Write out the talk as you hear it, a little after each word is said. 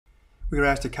We are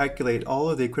asked to calculate all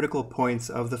of the critical points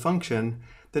of the function,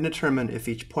 then determine if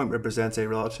each point represents a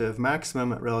relative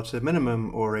maximum, relative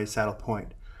minimum, or a saddle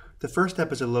point. The first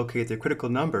step is to locate the critical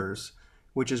numbers,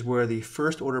 which is where the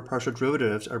first order partial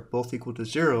derivatives are both equal to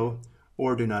 0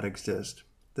 or do not exist.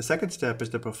 The second step is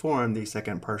to perform the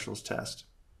second partials test.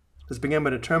 Let's begin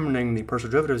by determining the partial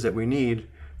derivatives that we need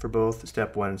for both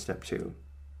step 1 and step 2.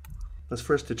 Let's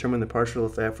first determine the partial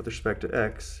of f with respect to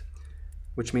x,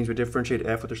 which means we differentiate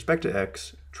f with respect to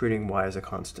x, treating y as a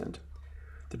constant.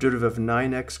 The derivative of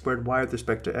 9x squared y with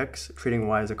respect to x, treating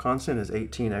y as a constant, is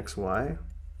 18xy,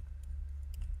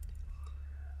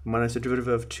 minus the derivative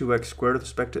of 2x squared with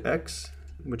respect to x,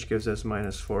 which gives us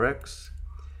minus 4x,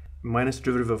 minus the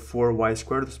derivative of 4y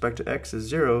squared with respect to x is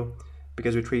 0,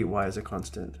 because we treat y as a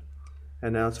constant.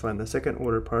 And now let's find the second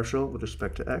order partial with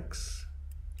respect to x,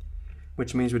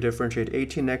 which means we differentiate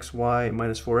 18xy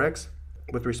minus 4x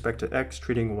with respect to x,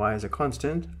 treating y as a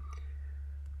constant.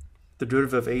 The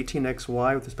derivative of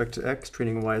 18xy with respect to x,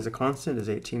 treating y as a constant, is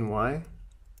 18y,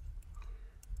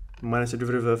 minus the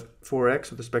derivative of 4x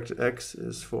with respect to x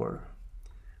is 4.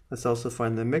 Let's also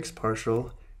find the mixed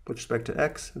partial with respect to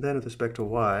x, then with respect to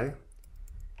y,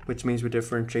 which means we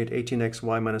differentiate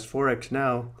 18xy minus 4x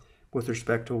now with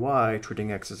respect to y,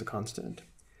 treating x as a constant.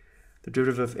 The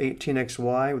derivative of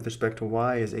 18xy with respect to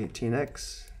y is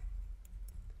 18x,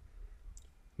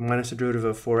 minus the derivative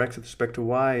of 4x with respect to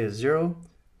y is 0,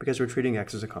 because we're treating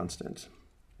x as a constant.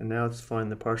 And now let's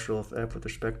find the partial of f with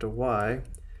respect to y.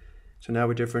 So now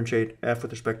we differentiate f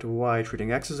with respect to y,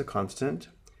 treating x as a constant.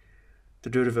 The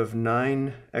derivative of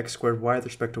 9x squared y with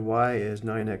respect to y is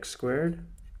 9x squared,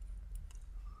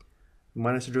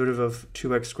 minus the derivative of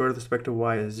 2x squared with respect to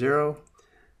y is 0,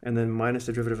 and then minus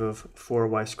the derivative of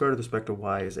 4y squared with respect to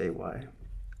y is 8y.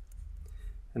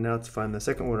 And now let's find the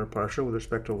second order partial with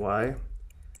respect to y.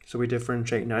 So we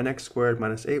differentiate 9x squared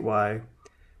minus 8y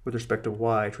with respect to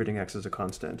y, treating x as a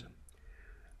constant.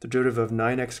 The derivative of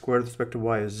 9x squared with respect to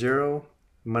y is 0,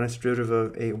 minus the derivative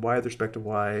of 8y with respect to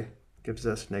y gives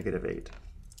us negative 8.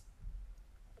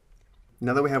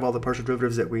 Now that we have all the partial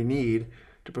derivatives that we need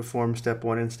to perform step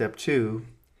 1 and step 2,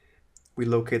 we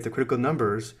locate the critical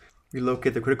numbers. We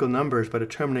locate the critical numbers by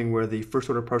determining where the first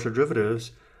order partial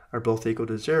derivatives are both equal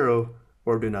to 0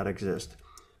 or do not exist,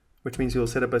 which means we'll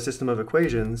set up a system of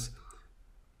equations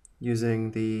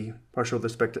using the partial with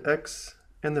respect to x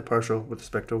and the partial with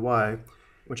respect to y,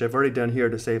 which I've already done here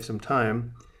to save some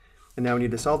time. And now we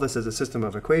need to solve this as a system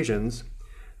of equations.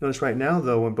 Notice right now,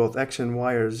 though, when both x and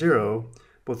y are 0,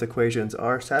 both equations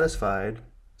are satisfied.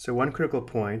 So one critical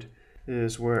point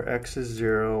is where x is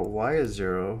 0, y is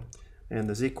 0, and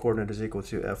the z-coordinate is equal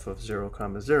to f of 0,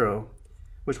 0,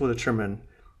 which we'll determine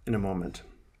in a moment.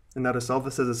 And now to solve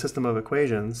this as a system of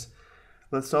equations,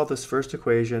 let's solve this first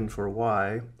equation for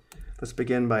y. Let's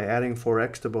begin by adding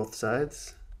 4x to both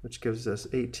sides, which gives us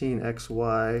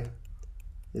 18xy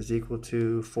is equal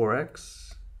to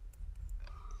 4x.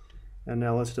 And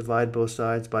now let's divide both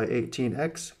sides by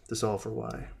 18x to solve for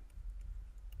y.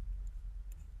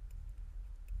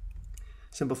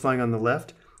 Simplifying on the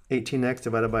left, 18x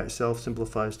divided by itself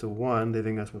simplifies to 1,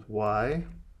 leaving us with y.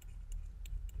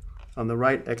 On the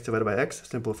right, x divided by x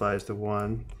simplifies to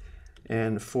 1,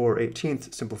 and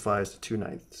 4/18 simplifies to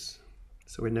 2/9.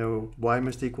 So we know y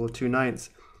must equal 2/9,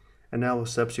 and now we'll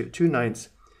substitute 2/9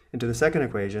 into the second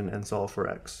equation and solve for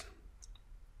x.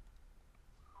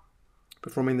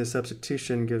 Performing this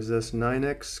substitution gives us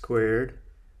 9x squared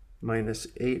minus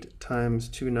 8 times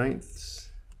 2/9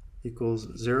 equals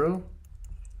 0.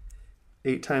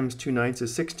 8 times 2/9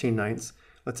 is 16/9.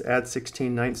 Let's add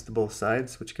 16/9 to both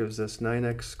sides, which gives us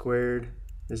 9x squared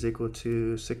is equal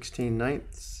to 16/9.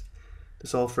 To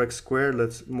solve for x squared,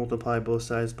 let's multiply both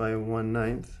sides by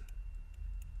 1/9.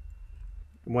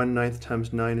 1/9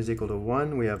 times 9 is equal to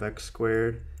 1. We have x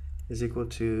squared is equal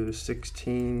to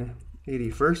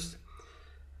 16/81.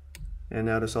 And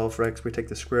now to solve for x, we take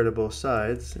the square root of both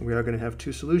sides. And we are going to have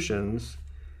two solutions.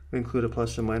 We include a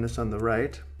plus or minus on the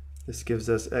right. This gives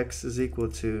us x is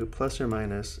equal to plus or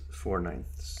minus 4/9.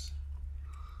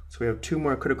 So we have two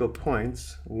more critical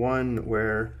points. One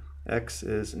where x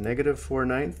is negative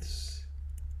 4/9,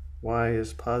 y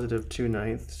is positive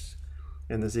 2/9,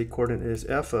 and the z-coordinate is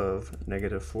f of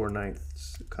negative 4/9,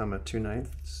 2/9.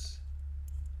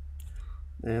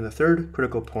 And the third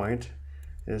critical point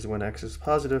is when x is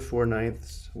positive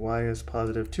 4/9, y is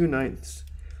positive 2/9,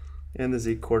 and the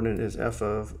z-coordinate is f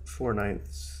of 4/9,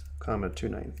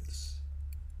 2/9.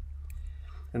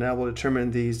 And now we'll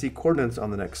determine the z-coordinates on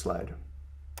the next slide.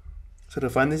 So to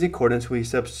find the z-coordinates, we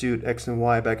substitute x and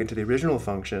y back into the original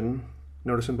function.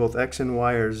 Notice when both x and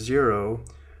y are 0,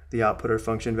 the output or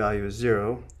function value is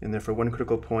 0, and therefore one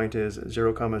critical point is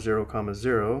 0, 0,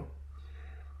 0.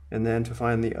 And then to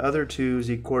find the other two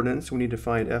z coordinates, we need to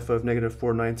find f of negative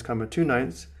 4/9,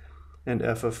 2/9, and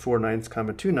f of 4/9,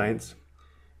 2/9,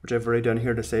 which I've already done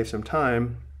here to save some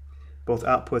time. Both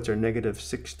outputs are negative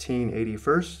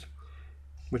 16/81,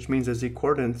 which means the z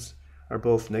coordinates are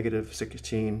both negative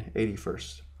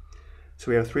 16/81. So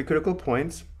we have three critical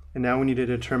points, and now we need to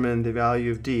determine the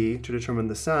value of d to determine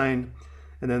the sign,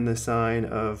 and then the sign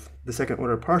of the second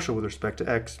order partial with respect to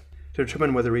x to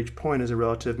determine whether each point is a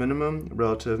relative minimum,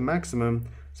 relative maximum,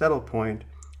 saddle point,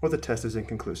 or the test is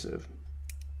inconclusive.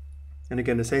 And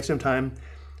again, to save some time,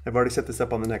 I've already set this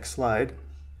up on the next slide.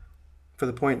 For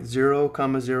the point 0,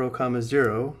 0,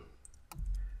 0,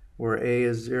 where a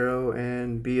is 0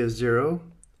 and b is 0,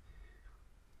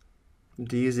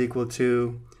 d is equal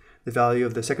to the value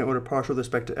of the second order partial with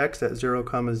respect to x at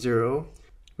 0, 0,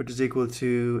 which is equal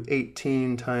to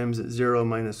 18 times 0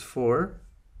 minus 4,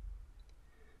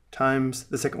 times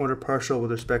the second order partial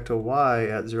with respect to y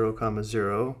at 0,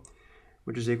 0,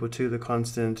 which is equal to the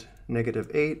constant negative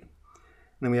 8. And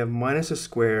then we have minus the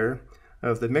square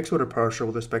of the mixed order partial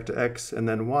with respect to x and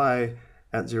then y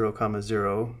at 0,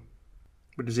 0,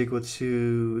 which is equal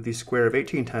to the square of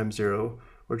 18 times 0,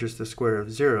 or just the square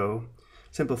of 0.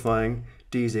 Simplifying,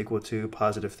 d is equal to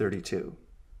positive 32.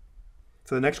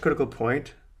 For the next critical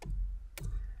point,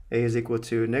 a is equal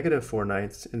to negative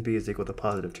 4/9 and b is equal to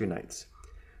positive 2/9.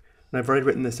 And I've already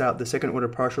written this out. The second order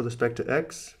partial with respect to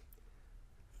x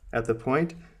at the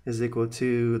point is equal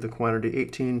to the quantity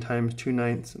 18 times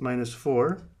 2/9 minus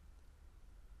 4.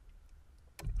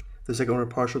 The second order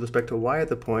partial with respect to y at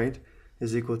the point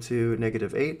is equal to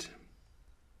negative 8.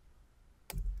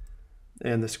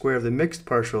 And the square of the mixed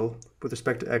partial with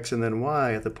respect to x and then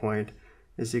y at the point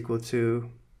is equal to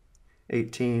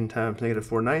 18 times negative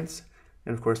 4/9.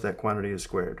 And of course that quantity is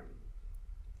squared.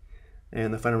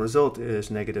 And the final result is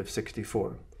negative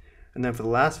 64. And then for the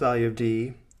last value of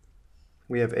d,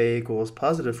 we have a equals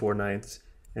positive 4/9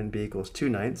 and b equals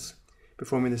 2/9.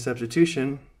 Performing the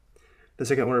substitution, the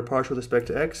second order partial with respect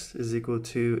to x is equal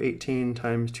to 18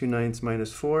 times 2/9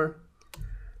 minus 4.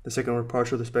 The second order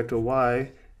partial with respect to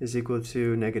y is equal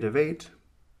to negative 8.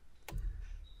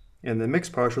 And the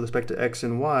mixed partial with respect to x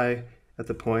and y at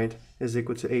the point is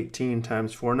equal to 18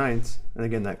 times 4/9. And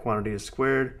again, that quantity is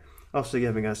squared, also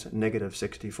giving us negative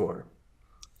 64.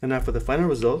 And now for the final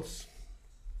results,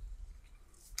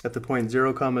 at the point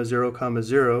 0, 0,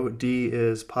 0, d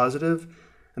is positive,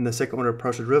 and the second order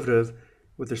partial derivative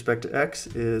with respect to x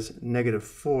is negative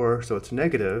 4, so it's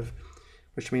negative,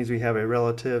 which means we have a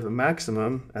relative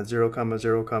maximum at 0,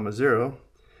 0, 0.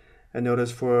 And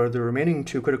notice for the remaining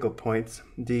two critical points,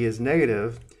 d is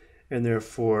negative, and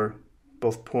therefore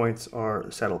both points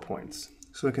are saddle points.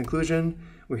 So in conclusion,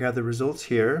 we have the results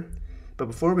here, but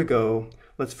before we go,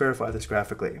 let's verify this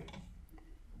graphically.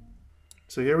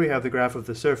 So here we have the graph of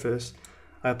the surface.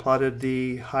 I plotted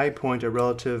the high point at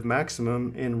relative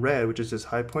maximum in red, which is this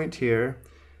high point here,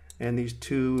 and these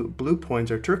two blue points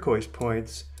or turquoise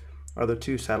points are the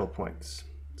two saddle points.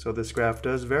 So this graph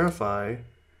does verify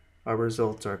our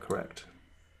results are correct.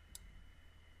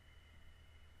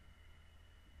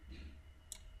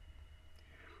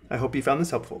 I hope you found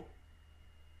this helpful.